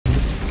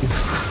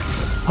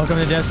Welcome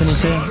to Destiny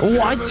 2.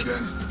 What?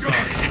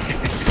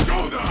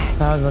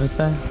 I was about to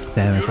say.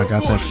 Damn, if I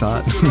got that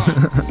shot.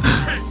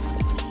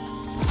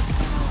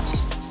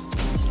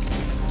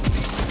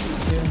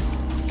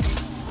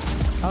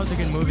 That was a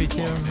good movie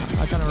too.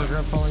 I kind of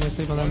regret falling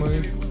asleep on that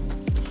movie.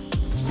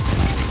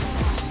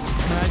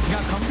 I just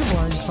got comfortable.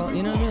 I just felt,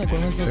 you know what I mean? Like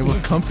when I was It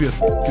was comfy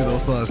as f.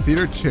 Those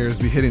theater chairs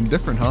be hitting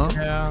different, huh?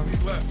 Yeah.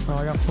 Oh,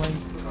 I got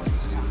flanked.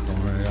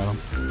 Don't worry, I got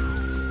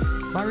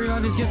him. My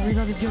revive is good.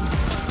 Revive is good.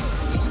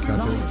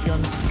 Got you.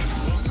 Guns.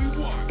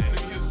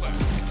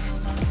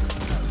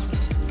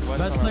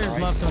 Best players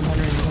left on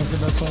Henry. That's the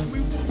best player.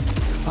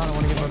 I don't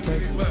want to get my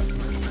pick.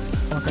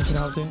 I'll catch it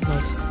out, dude.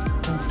 Nice.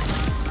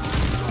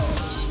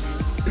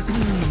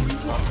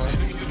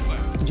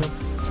 Good job.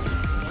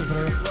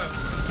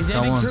 He's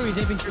aiming true. He's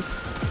aiming true.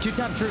 Two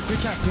tap, true. Good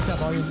tap. Two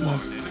tap. All you.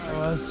 Nice.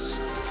 Last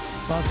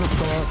let's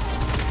go up.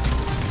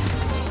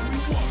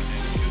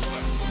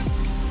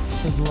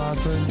 This is the last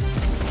one.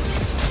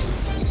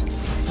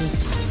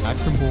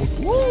 Action bolt.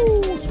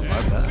 Woo!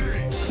 Survive that.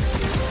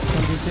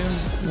 1v2.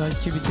 Nice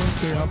 2v2.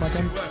 Clear help back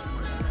in.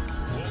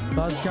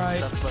 Last guy.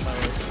 That's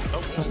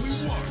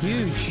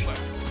huge.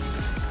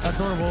 That's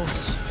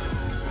wolves.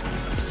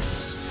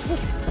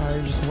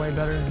 You're just way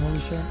better. Holy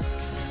shit.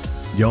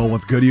 Yo,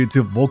 what's good,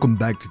 YouTube? Welcome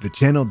back to the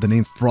channel. The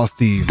name's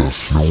Frosty the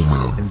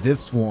Snowman. In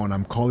this one,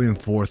 I'm calling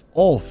forth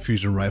all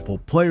fusion rifle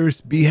players.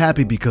 Be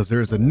happy because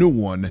there's a new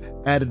one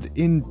added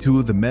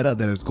into the meta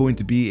that is going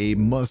to be a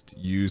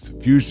must-use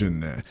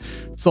fusion.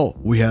 So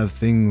we have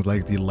things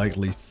like the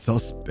Likely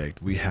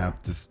Suspect. We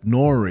have the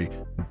Snorri,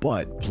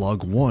 but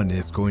Plug 1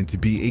 is going to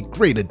be a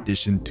great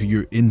addition to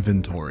your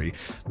inventory.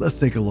 Let's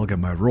take a look at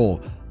my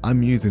role.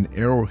 I'm using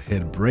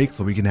arrowhead brake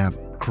so we can have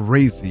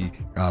crazy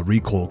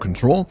recoil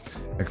control.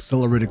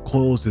 Accelerated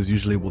coils is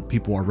usually what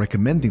people are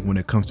recommending when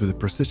it comes to the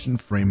precision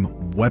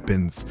frame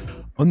weapons.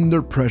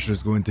 Under pressure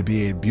is going to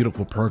be a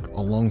beautiful perk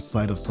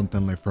alongside of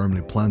something like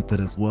firmly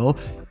planted as well.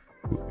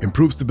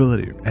 Improve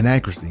stability and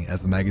accuracy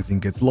as the magazine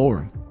gets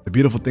lower. The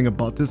beautiful thing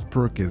about this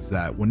perk is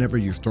that whenever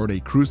you start a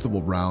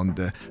crucible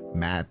round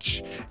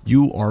match,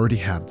 you already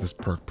have this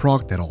perk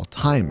procced at all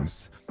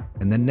times.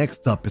 And then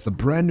next up is a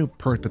brand new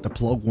perk that the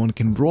Plug 1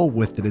 can roll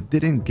with that it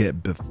didn't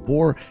get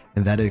before,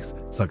 and that is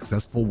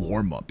Successful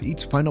Warm-Up.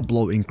 Each final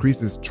blow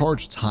increases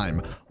charge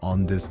time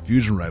on this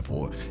fusion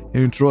rifle.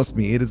 And trust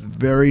me, it is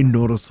very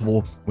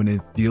noticeable when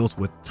it deals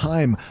with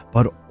time,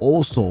 but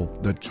also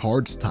the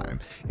charge time.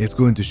 It's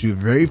going to shoot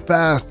very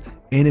fast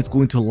and it's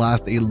going to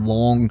last a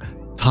long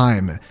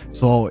time.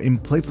 So in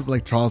places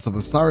like Trials of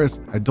Osiris,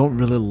 I don't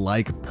really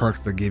like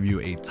perks that give you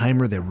a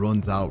timer that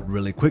runs out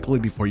really quickly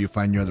before you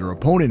find your other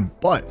opponent,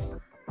 but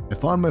I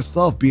found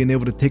myself being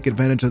able to take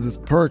advantage of this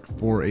perk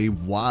for a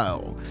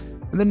while.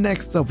 And then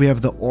next up we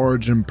have the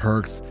Origin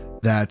perks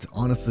that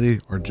honestly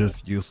are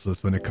just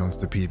useless when it comes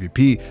to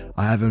PvP.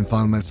 I haven't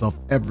found myself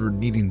ever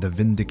needing the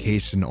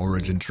Vindication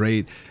Origin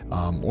trait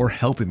or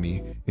helping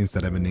me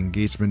instead of an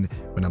engagement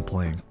when I'm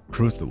playing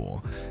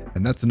Crucible.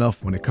 And that's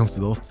enough when it comes to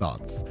those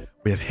thoughts.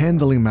 We have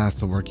Handling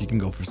Masterwork. You can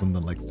go for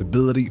something like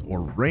stability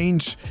or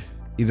range.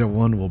 Either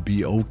one will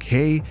be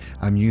okay.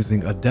 I'm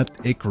using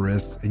Adept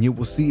Icarus, and you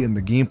will see in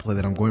the gameplay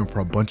that I'm going for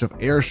a bunch of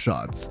air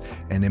shots.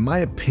 And in my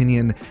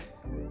opinion,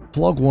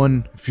 Plug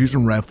 1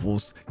 fusion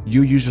rifles,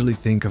 you usually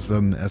think of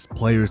them as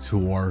players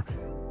who are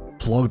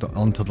plugged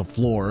onto the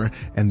floor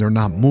and they're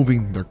not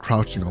moving, they're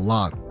crouching a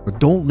lot. But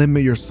don't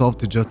limit yourself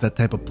to just that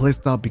type of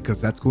playstyle because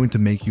that's going to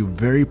make you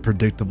very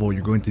predictable.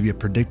 You're going to be a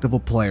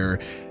predictable player,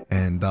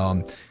 and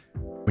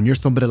when you're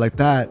somebody like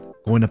that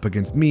going up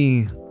against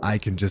me, I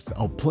can just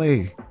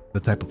outplay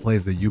the type of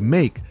plays that you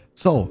make.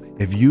 So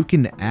if you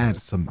can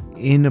add some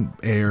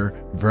in-air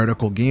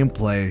vertical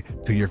gameplay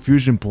to your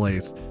fusion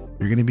plays,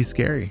 you're gonna be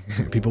scary.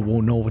 People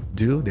won't know what to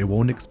do. They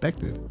won't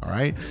expect it. All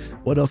right.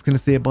 What else can I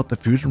say about the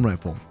fusion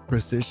rifle?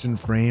 Precision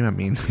frame. I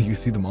mean, you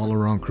see them all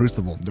around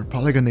Crucible. They're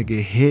probably gonna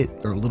get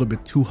hit. They're a little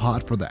bit too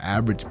hot for the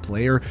average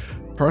player.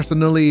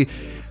 Personally,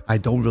 I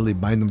don't really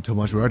mind them too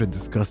much. We already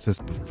discussed this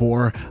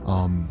before.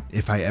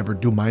 If I ever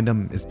do mind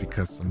them, it's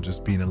because I'm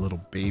just being a little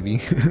baby.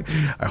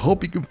 I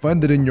hope you can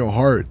find it in your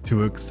heart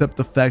to accept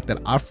the fact that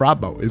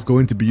IFrostBolt is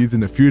going to be using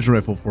the fusion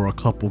rifle for a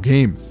couple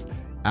games.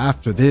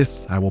 After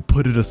this, I will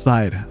put it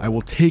aside. I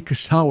will take a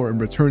shower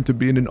and return to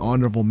being an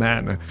honorable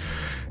man.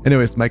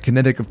 Anyways, my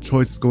kinetic of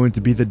choice is going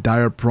to be the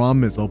Dire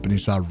Promise opening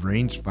shot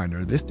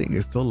rangefinder. This thing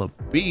is still a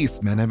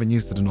beast, man. I haven't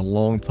used it in a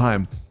long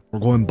time. We're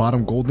going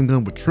bottom golden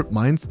gun with trip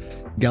mines,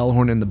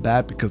 Gallahorn in the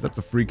back because that's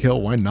a free kill.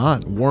 Why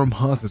not? Worm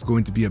Husk is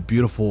going to be a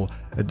beautiful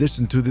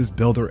addition to this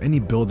build or any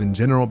build in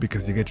general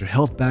because you get your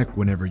health back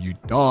whenever you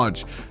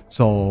dodge.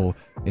 So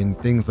in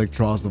things like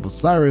Trials of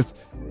Osiris,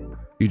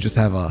 you just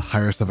have a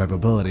higher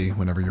survivability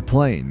whenever you're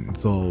playing.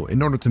 So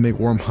in order to make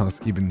Worm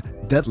Husk even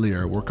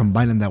deadlier, we're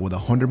combining that with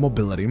 100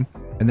 mobility.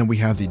 And then we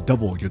have the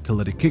double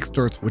utility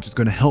kickstarts, which is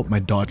going to help my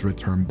dodge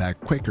return back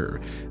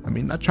quicker. I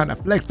mean, not trying to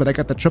flex, but I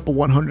got the triple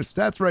 100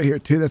 stats right here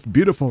too. That's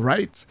beautiful,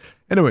 right?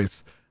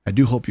 Anyways, I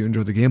do hope you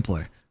enjoy the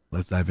gameplay.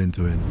 Let's dive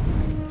into it.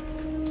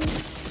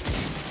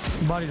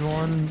 Bodied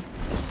one.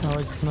 Oh,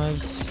 it's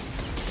snipes.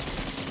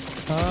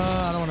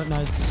 I don't want it.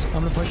 Nice. I'm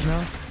gonna push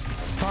now.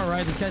 Far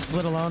right. This guy's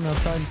split alone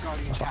outside.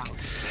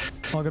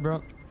 All good,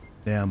 bro.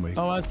 Yeah, I'm weak.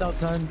 Oh, that's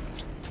outside.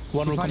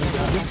 One fighting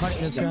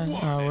this guy.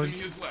 Oh, we're...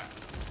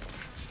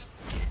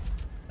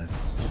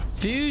 Nice.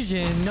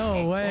 Fusion.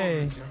 No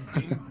way.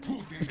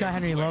 This guy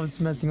Henry loves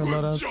messing with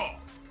loadouts.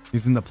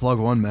 He's in the plug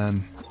one,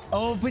 man.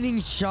 Opening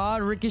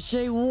shot,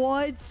 ricochet.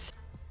 What?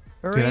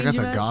 Dude, I got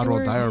the God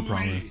Roll Dire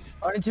promise.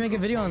 Why didn't you make a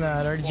video on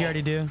that? Or did you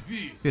already do?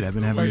 Dude, I've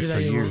been having this for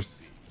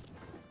years.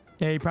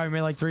 Yeah, you probably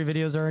made like 3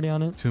 videos already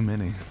on it. Too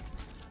many.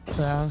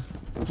 Yeah.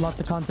 Lots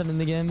of content in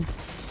the game.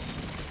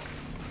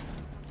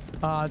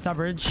 Top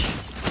bridge.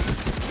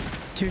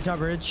 2 top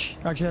bridge.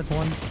 Actually, that's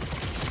 1.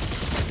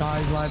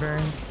 Guys,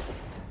 library.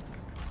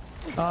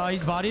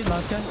 He's bodied.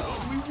 Last guy.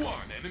 Only one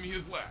enemy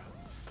is left.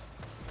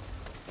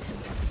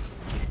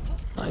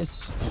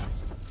 Nice.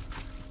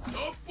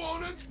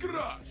 Opponent's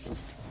crushed.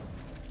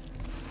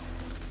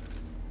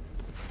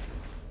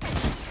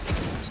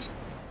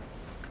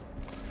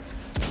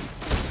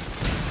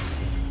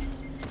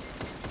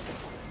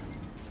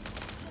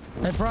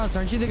 Hey, Frost,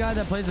 aren't you the guy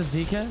that plays with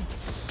ZK?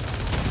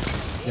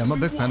 Yeah, I'm a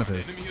big fan of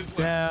his.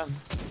 Yeah.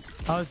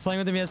 I was playing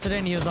with him yesterday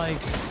and he was like,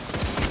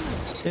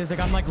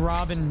 I'm like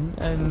Robin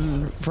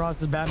and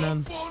Frost is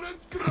Batman.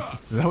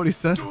 Is that what he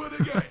said?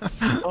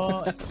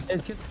 Well,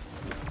 it's good.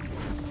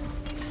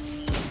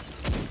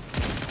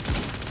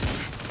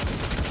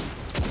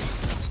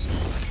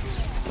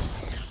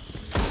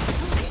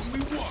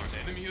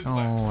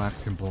 Oh,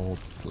 Action Bolt,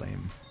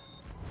 lame.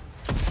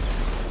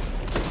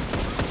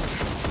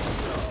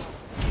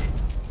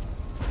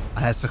 I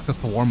had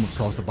successful warm-up,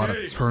 so I was about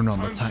to turn on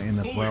the Titan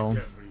as well.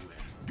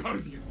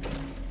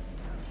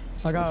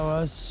 I got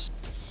us.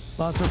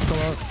 Last word still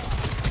up.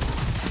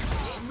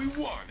 Only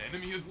one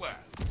enemy is left.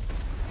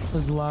 This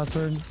is the last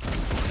word.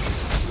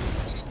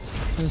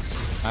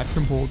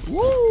 Action Bolt.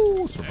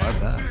 Woo! Survived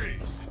that.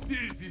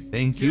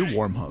 Thank you,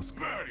 Warm Husk.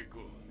 Very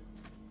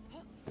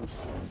good.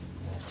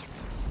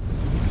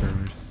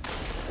 Servers.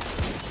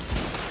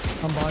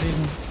 I'm bodied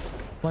and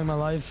playing my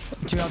life.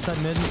 2 outside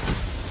mid.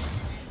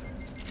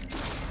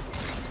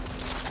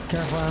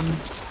 Careful,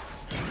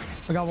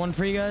 I got 1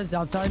 for you guys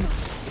outside.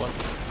 One.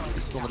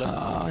 He's on the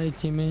left. He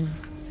team me.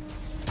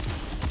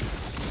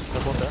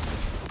 There's one there.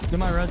 Do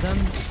my res him.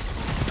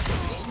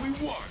 Only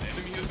one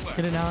enemy is left.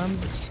 Get it now him.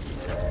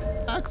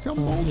 Action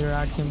Bolt. Your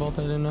Axiom Bolt,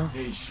 I didn't know.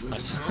 They should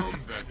Nice. know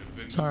better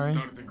than to Sorry.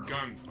 start the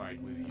gunfight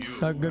with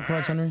you. Good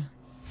clutch, Henry.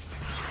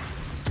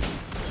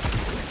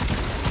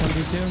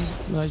 1v2.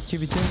 Nice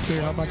 2v2. So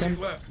you're help back in.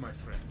 Left, my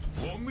friend.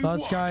 Only Last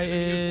one guy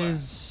enemy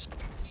is...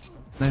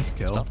 Nice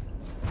kill. Stop.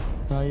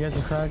 Oh, you guys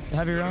are cracked.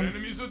 Heavy left. round.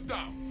 Enemies are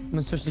down. I'm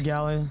gonna switch to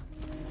galley.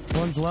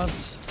 One's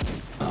left.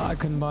 I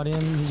couldn't body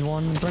him. He's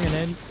 1. Bring an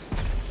aid.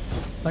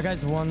 That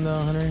guy's 1 though,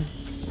 Hunter.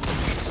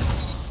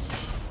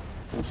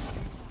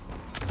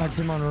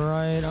 Axiom on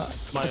right. I'll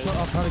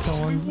probably kill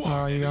 1.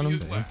 Oh, you got him.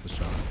 That's the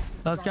shot.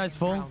 Last guy's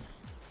full.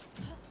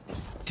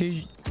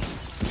 2.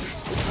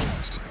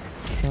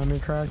 Let me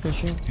crack this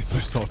shit. He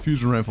switched to a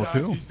fusion rifle That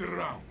too. is the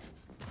round.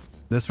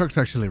 This perk's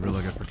actually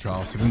really good for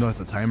Charles, even though it's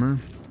a timer.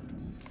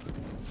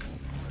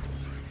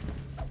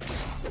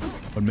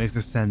 What makes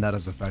it stand out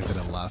is the fact that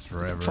it lasts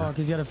forever. Fuck,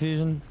 he's got a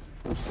fusion.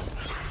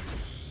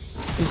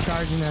 He's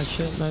charging that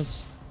shit.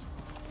 Nice.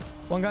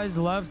 1 guy's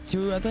left,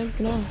 2, I think.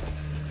 No,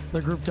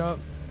 they're grouped up,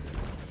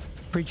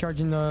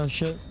 pre-charging the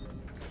shit.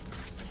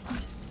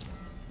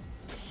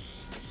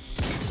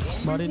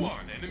 Only one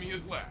enemy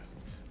is left.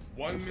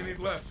 1 minute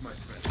left, my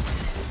friend.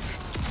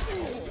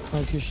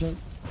 Nice, good shit.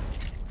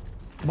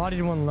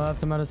 Bodied 1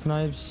 left. I'm out of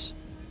snipes.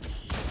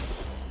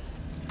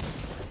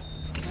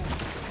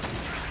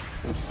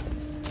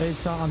 Hey,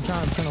 so I'm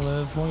trying to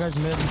live. 1 guy's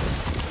mid.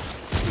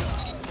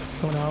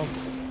 Going out.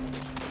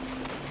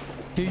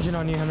 Fusion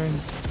on you, Henry.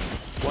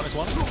 1 is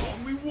 1.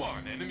 Only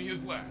one enemy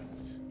is left.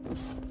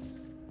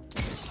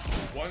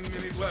 1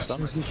 minute left. Stun.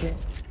 Nice, good shit.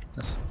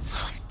 Yes.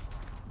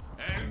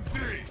 And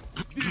 3.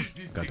 This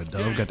is Got the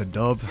dove, got the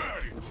dove.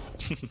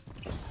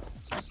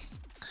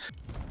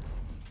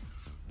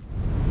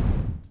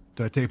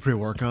 Do I take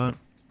pre-workout?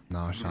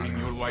 No, Bring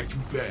your Shani. light to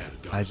bear,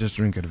 I just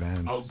drink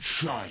advanced.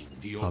 outshine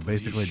the So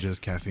basically opposition.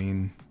 just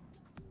caffeine.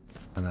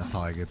 And that's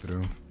how I get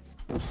through.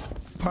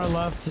 Par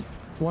left.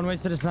 1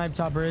 wasted a snipe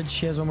top bridge.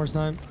 She has 1 more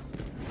snipe.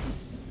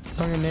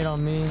 Throwing a nade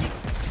on me.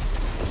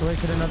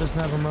 Wasted another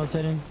snipe. I'm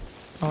rotating.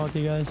 I'll with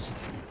you guys.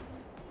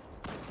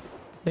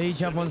 They each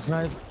have 1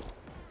 snipe.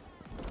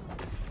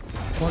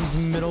 1's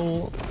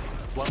middle.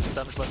 1's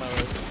damaged by my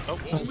right. Oh,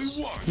 Only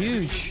one enemy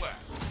Huge. is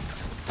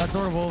left. That's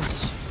Order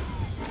Wolves.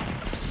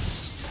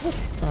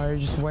 Oh, you're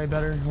just way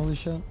better. Holy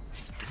shit.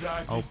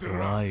 That Oh, is the round.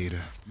 pride.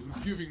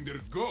 You're giving their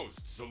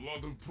ghosts a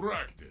lot of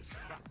practice.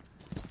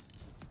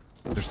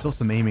 There's still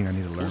some aiming I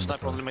need to learn. full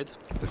sniper with only mid.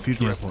 the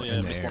fusion rifle Yeah,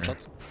 in the missed air. 1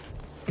 shot.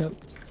 Yep.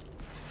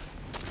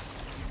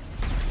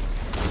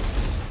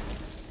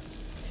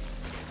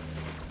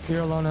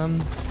 You're alone,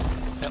 M.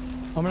 Yep.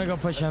 I'm gonna go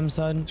push M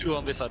side. 2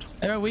 on this side.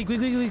 Hey, weak.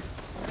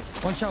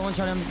 1 shot,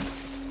 M.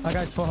 That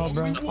guy's full health,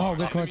 bro. Oh,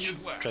 good Enemy clutch.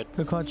 is left. Trade.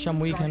 Good clutch. I'm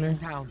weak, Henry.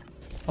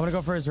 I'm gonna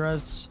go for his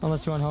res,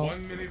 unless you want help.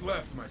 1 minute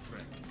left, my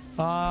friend.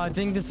 I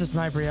think this is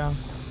sniper, yeah.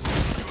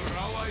 Your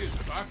ally is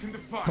back in the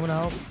fight. I'm gonna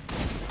help.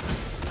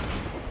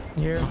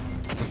 Here.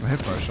 Where's my hip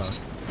fire shots?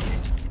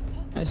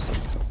 Nice.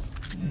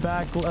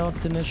 Back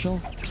left initial.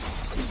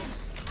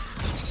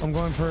 I'm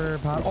going for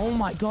power. Oh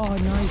my god,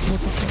 nice.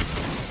 What the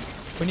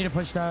fuck? We need to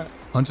push that.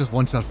 Hunt just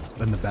one shot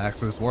in the back,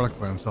 so this Warlock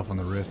by himself on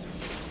the rift.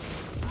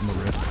 On the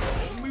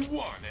rift. Only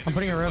one I'm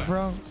putting a rift,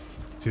 bro.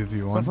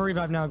 2v1. Go for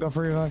revive now. Go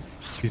for revive.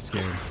 He's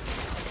scared.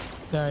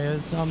 There he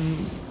is.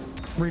 I'm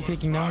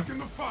re-peeking now. back in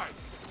the fight.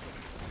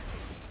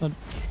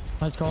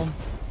 Nice call.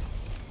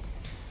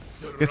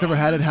 You guys ever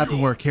had it happen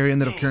where Carrie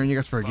ended up carrying you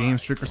guys for a game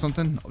streak or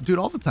something? Dude,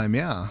 all the time,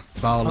 yeah.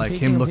 About like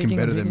peeking, him I'm looking peeking,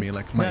 better I'm than peeking. me.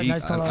 Like my Yeah,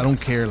 nice call I out. don't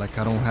care. Like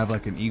I don't have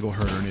like an ego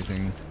hurt or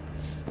anything.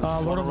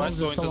 Lord of Right, Wolves is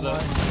going to still the...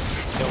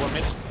 alive. Yeah, 1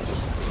 minute.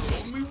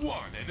 Only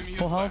one enemy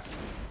Full is health. left.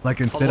 Like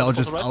instead, Hold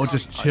on, I'll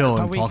just chill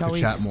How and weak, talk how to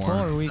weak? chat Full or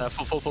more. weak?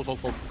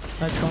 Full.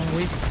 Nice call.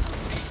 Weak.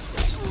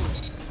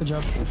 Good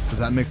job. Does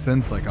that make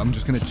sense? Like I'm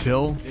just gonna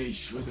chill They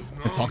should have known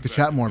and talk to better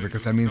chat more than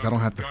because to that means I start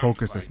don't have to the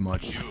focus gunfight as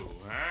much. with you,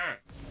 huh?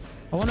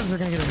 I wonder if they're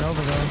gonna get a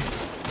Nova though.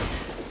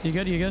 You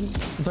good? You good?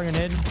 I'm throwing a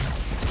nade.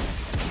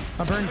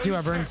 I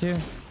burned two.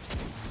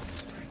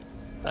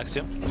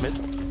 Axiom, mid.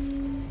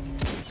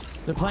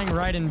 They're playing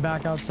right and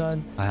back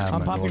outside. I have I'm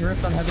my popping gold.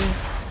 rift on heavy.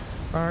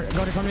 Or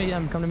go to come to me.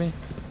 Come to me.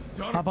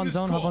 Hop on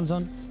zone. Hop on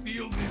zone.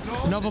 Steal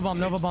this Nova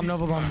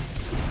bomb.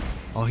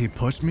 Oh, he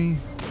pushed me.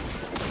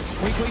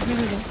 Weak.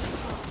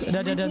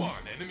 Dead. One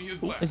enemy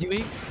is left. Is he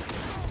weak?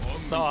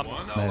 No, I'm...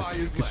 One ally Nice.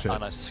 is Good left. shit. Ah,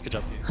 nice. Good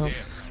job. Oh.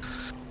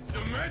 The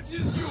match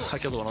is yours. I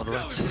killed one on the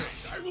right. Celebrate.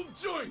 I will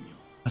join you.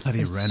 I thought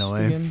he ran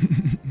away.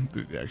 Again.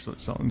 Dude, the actual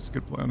challenge.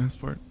 Good play on his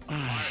part.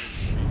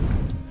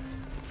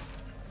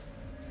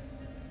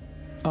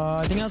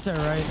 I think outside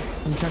right.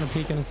 I'm trying to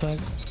peek in a sec.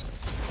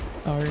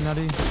 Oh, you're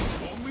nutty.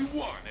 Only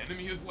one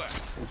enemy is left.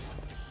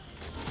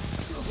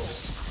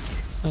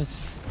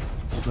 Nice.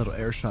 Little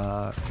air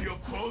shot. The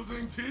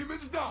opposing team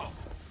is down.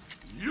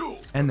 You.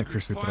 And the took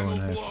crispy the throw final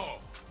knife. blow.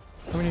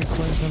 How many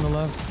flames on the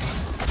left?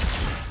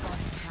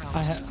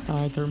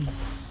 I threw him.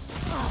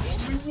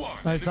 Only one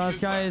Nice. enemy Last is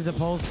guy left. is a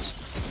pulse.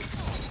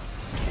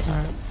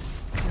 Alright.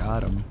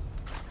 Got him.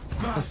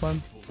 That's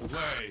fun.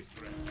 Play,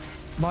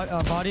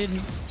 friend. Bodied.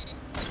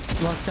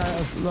 Left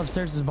guy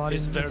upstairs is bodied.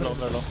 He's very low.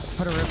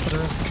 Put a rip.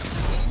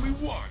 Only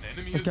one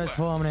enemy This is guy's left.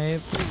 full. I'm gonna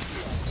ape.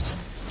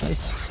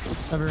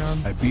 Nice. Every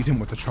round. I beat him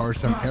with the charge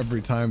time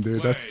every time,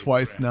 dude. That's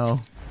twice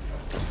now.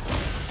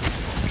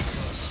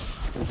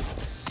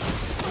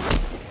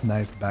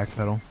 Nice back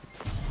pedal.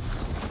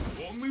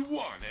 Only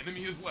one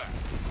enemy is left.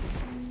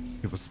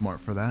 He was smart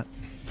for that.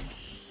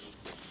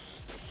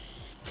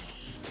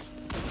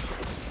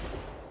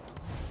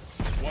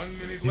 One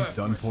minute He's left.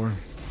 done for. You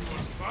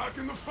are back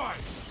in the fight.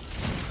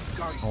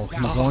 Oh,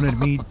 he wanted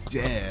me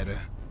dead.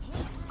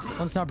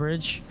 One stop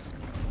bridge.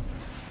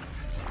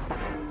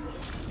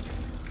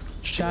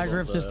 Shag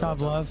rift is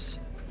top left.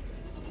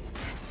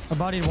 I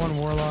bodied one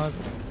warlock.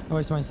 I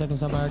wasted my second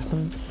stop by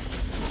accident.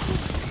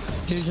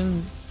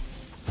 Fusion.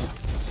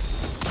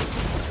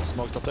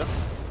 Smoked up there.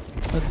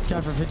 Let this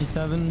guy for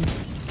 57.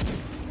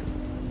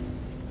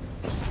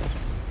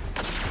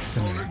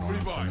 Current For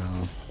revive.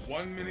 now.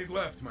 1 minute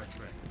left, my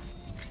friend.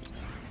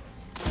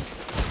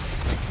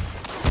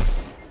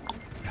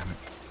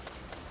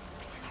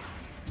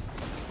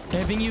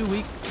 Aping you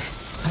weak.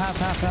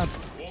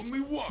 Half. Only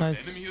one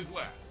Nice. enemy is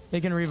left. They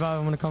can revive.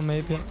 I'm gonna come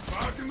ape it.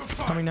 Back in the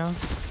fight. Coming now.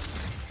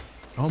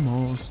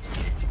 Almost.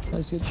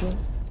 Nice, good shot.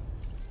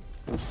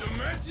 The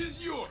match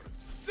is yours.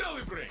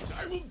 Celebrate.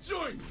 I will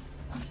join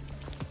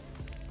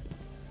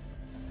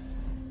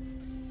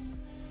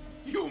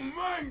you. You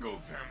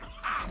mangled them.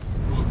 Ha!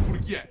 Don't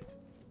forget.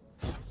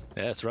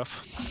 Yeah, it's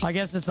rough. I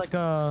guess it's like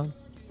a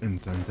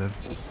Incentive.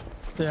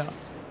 yeah.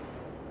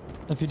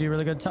 If you do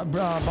really good, top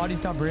body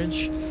stop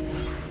bridge.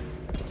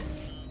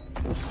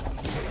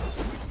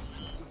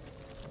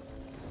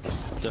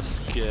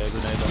 Just grenade He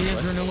on has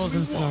right. renewals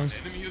and One nice.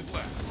 enemy is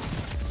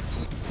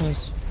left.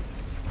 Nice.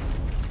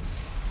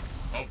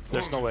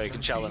 There's no way I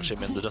can challenge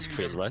him in the dusk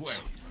field,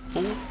 right?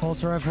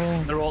 Pulse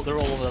rifle. They're all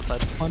over that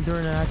side. Under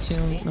an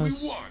axiom. Only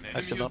Nice. one enemy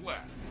Excellent. is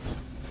left.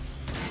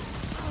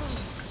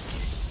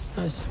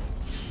 Nice.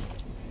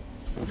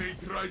 They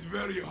tried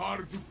very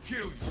hard to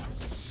kill you.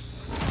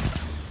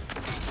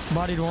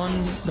 Bodied one.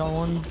 Got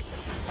one.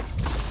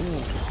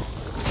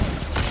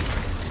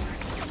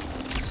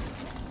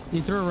 He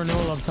threw a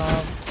renewal up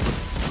top.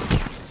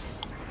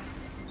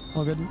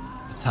 All good.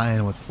 The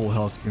tie-in with full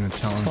health, you're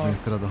gonna challenge me Fuck.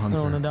 instead of the I don't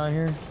wanna hunter. die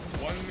here.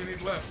 1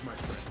 minute left, my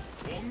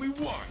friend. Only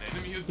one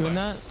enemy is Doing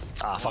left.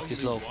 that? Ah, fuck,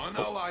 he's low. Only one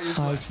ally is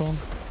Ah, he's left. full.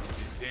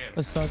 Damn.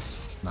 That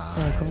sucks.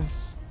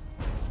 Nice.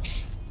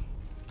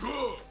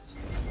 Good.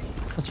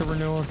 That's a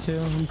renewal too.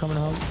 I'm coming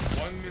up.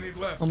 1 minute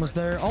left. Almost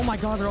there. Oh my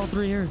god, they're all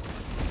three here.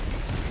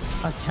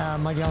 That's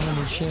cab. My gal needs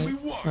Only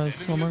shit. one Nice.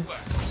 One enemy more. is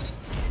left.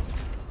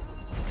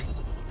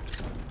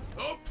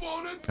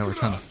 Opponents They were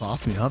trying to collapse.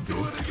 sauce me up, Do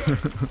dude. it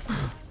again.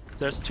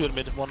 There's two in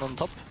mid, one on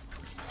top.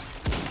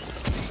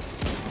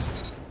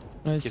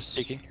 Keeps Nice.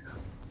 peeking.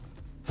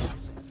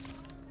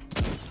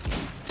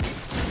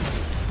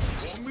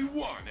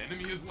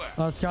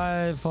 left.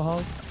 Sky full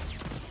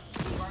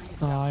health.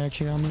 Oh, I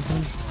actually got him.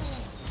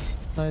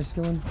 Nice,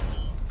 good one.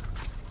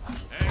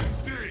 And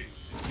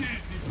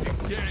this is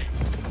the game.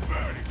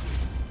 Very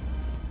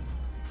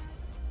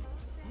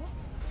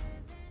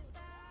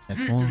That's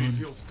Victory one.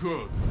 feels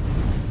good.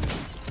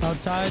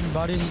 Outside,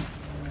 body.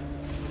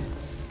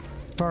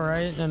 Far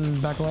right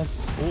and back left.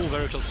 Oh,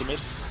 very close to mid.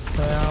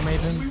 So yeah, I'm Only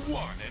aping.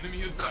 one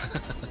enemy is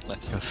left.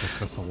 Nice. Got a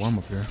successful warm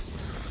up here.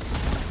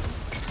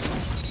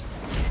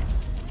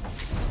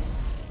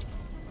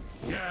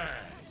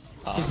 Yes.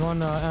 He's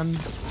one M.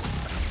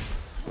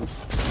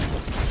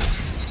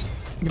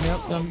 Give me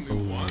up. Only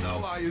one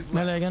ally is left.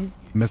 Melee again.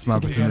 Missed my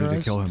You can opportunity to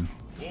generate. kill him.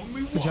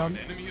 Only Good job. one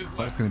enemy is That's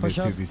left. gonna be a Push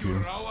up. 2v2.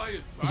 Your ally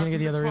is He's gonna get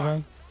the other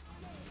revive.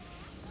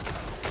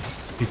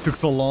 He took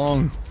so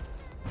long.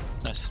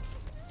 Nice.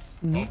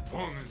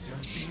 Opponents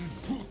have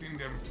been put in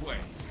their place.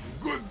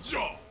 Good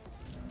job.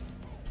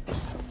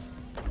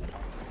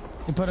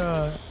 You put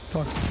a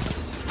fuck.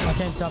 I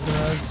can't stop the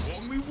res.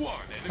 Only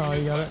one enemy Oh, you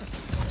is got it. left.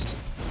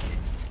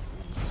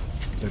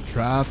 They're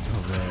trapped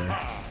over there.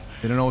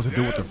 They don't know what to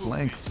do with their Devil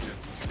flanks. beasts.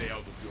 Stay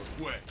out of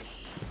your way.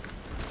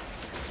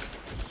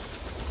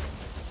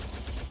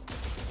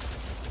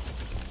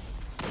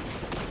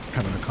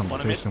 Having a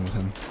conversation with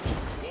him.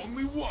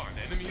 Only one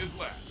enemy is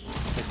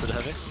left. Next to the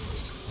heavy.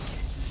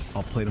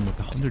 I'll plate him with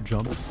the 100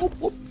 jump. Whoop,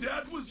 whoop.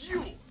 That was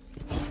you.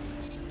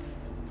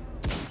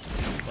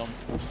 Bomb.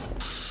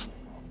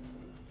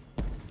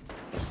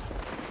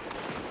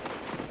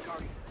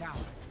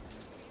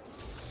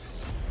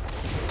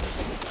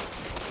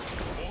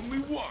 Only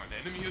one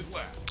enemy is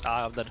left.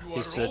 Ah, I'm dead. You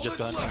He's are all just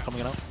that's behind. I'm left.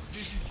 coming out.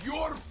 This is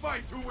your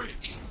fight to win.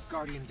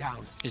 Guardian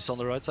down. He's on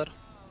the right side.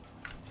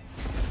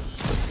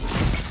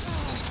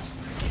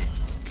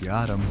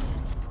 Got him.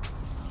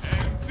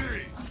 And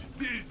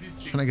this is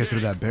the Trying to get through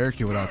game. that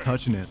barricade without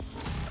touching it.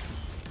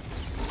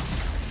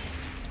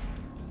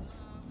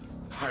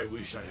 I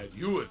wish I had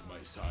you at my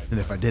side. And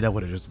if I did, I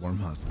would have just warm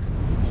husk.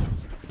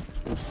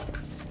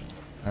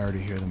 I already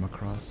hear them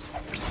across.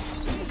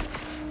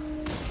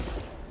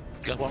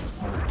 Got one.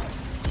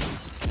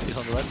 He's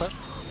on the right side.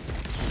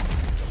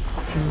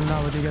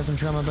 Not with you guys. I'm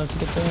trying my best to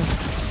get there.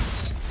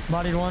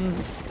 Bodied one.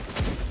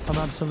 I'm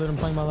absolute. I'm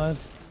playing my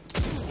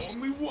life.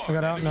 Only one I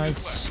got out. enemy is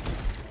Nice.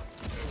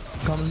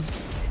 left. Coming.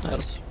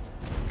 Nice.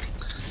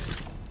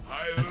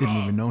 I didn't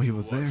even love know he to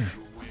was watch there. you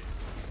win.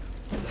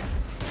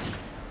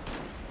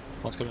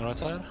 One's coming right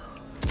side.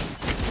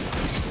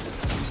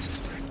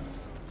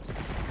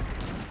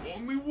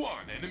 Only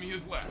one enemy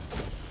is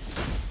left.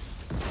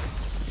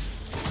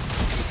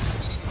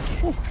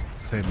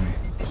 Saved me.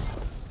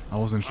 I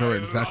wasn't sure I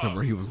exactly love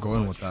where he was to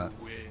going watch with that.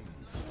 you win.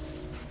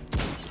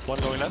 One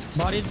going left.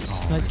 Bodied.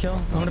 Nice kill.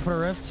 I'm gonna put a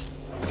rift.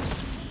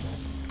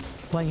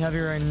 Playing heavy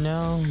right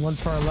now. One's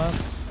far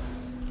left.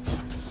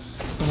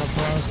 One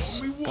across.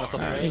 Only one Gonna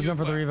stop enemy the He's is going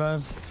for the left.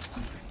 revive.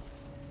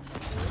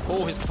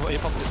 Oh, he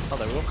popped this. Oh,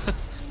 there we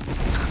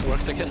go.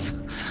 Works, I guess.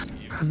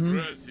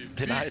 Impressive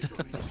Denied.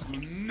 victory. You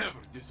never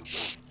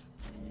disappoint.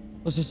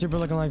 What's your super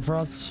looking like,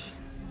 Frost?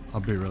 I'll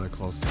be really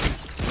close.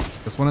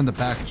 This one in the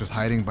back just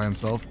hiding by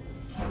himself.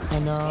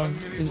 And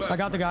minute left. I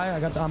got the guy.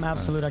 I'm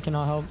absolute. I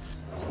cannot help.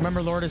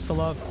 Remember, Lord is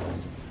still up.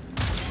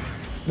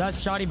 That's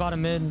shoddy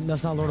bottom mid.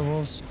 That's not Lord of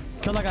Wolves.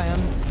 Kill that guy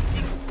him.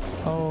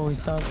 Oh, he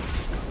stopped.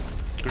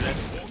 Grenade.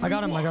 I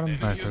got him. I got him.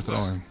 Nice, they're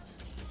throwing.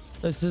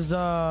 This is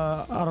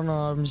I don't know.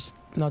 I'm just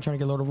not trying to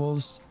get Lord of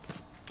Wolves.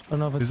 I don't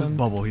know if it's This is him.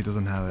 bubble, he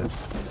doesn't have it.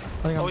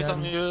 I think Oh, I'm he's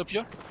on dead. you,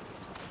 Pure.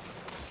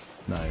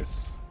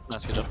 Nice.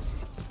 Nice, good job.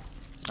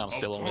 I'm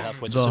still only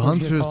halfway to The Someone's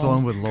hunter is good the call.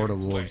 one with Lord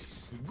of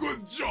Wolves.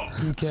 Good job.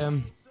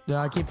 Okay.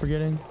 Yeah, I keep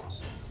forgetting.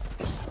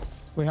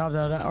 We have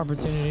that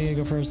opportunity to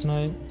go first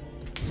tonight.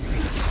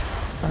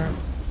 Alright.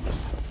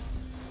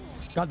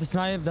 Got the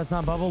snipe. That's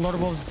not bubble. Lord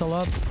of Wolves is still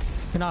up.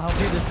 Cannot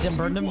help you. This didn't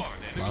burn him. One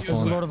enemy Last is This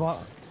is one. Lord of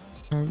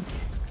Alright.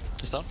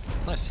 He's down.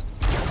 Nice.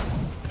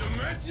 The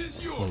match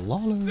is yours.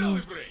 Lawless.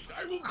 Celebrate.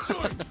 I will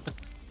join.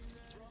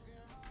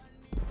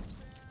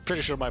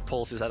 Pretty sure my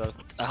pulse is at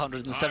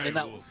 170 I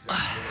now. will send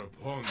your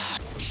opponent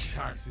to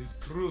Shax's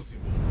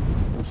crucible.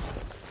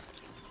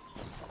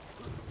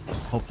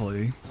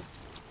 Hopefully,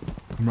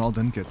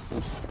 Emeraldin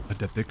gets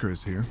Adept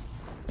Icarus here.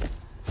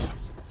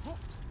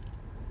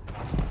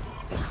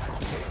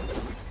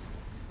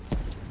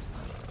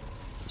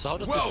 So how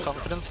does Welcome this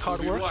confidence card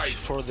to the work light.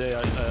 for the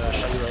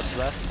Shayura's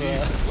left?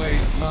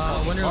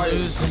 Win or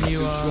lose, and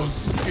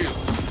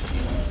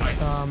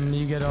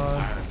you get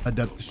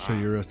Adept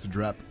Shayura's to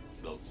drop.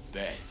 The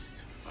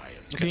best fire.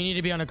 you need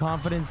to be on a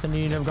confidence, and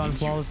you need to have gone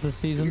flawless this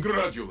season.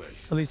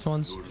 Congratulations. At least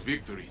once. Your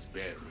victories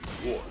bear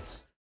rewards.